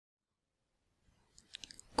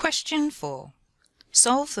Question 4.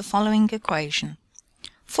 Solve the following equation.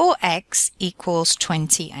 4x equals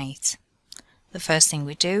 28. The first thing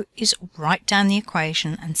we do is write down the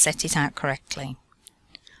equation and set it out correctly.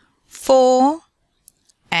 4x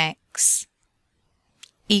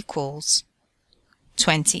equals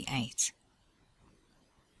 28.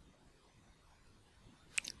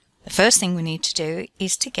 The first thing we need to do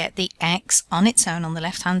is to get the x on its own on the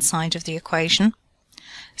left hand side of the equation.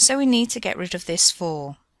 So we need to get rid of this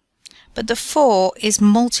 4. But the 4 is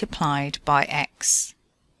multiplied by x.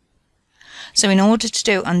 So in order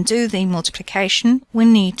to undo the multiplication, we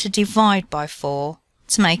need to divide by 4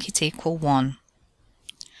 to make it equal 1.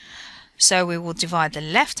 So we will divide the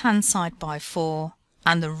left hand side by 4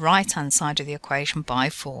 and the right hand side of the equation by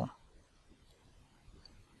 4.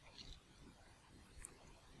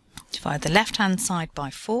 Divide the left hand side by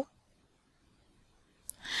 4.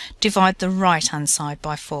 Divide the right hand side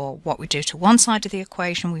by 4. What we do to one side of the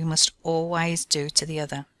equation we must always do to the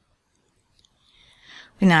other.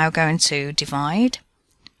 We're now going to divide.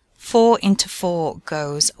 4 into 4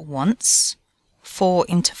 goes once. 4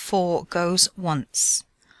 into 4 goes once.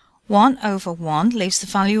 1 over 1 leaves the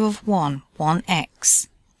value of 1, 1x.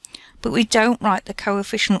 But we don't write the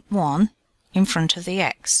coefficient 1 in front of the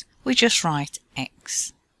x. We just write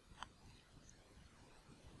x.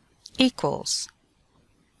 Equals.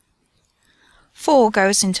 4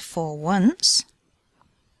 goes into 4 once.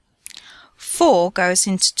 4 goes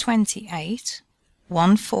into 28.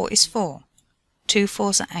 1 4 is 4. 2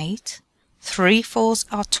 4s are 8. 3 4s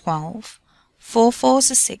are 12. 4 4s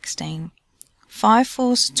are 16. 5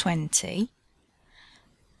 4s are 20.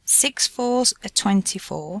 6 4s are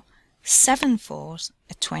 24. 7 4s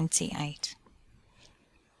are 28.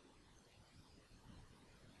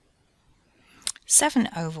 7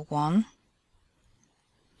 over 1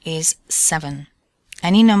 is 7.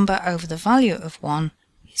 Any number over the value of 1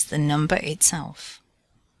 is the number itself.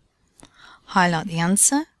 Highlight the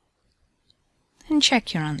answer and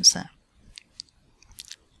check your answer.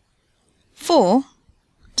 4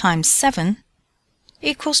 times 7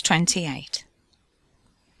 equals 28.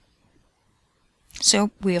 So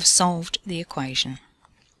we have solved the equation.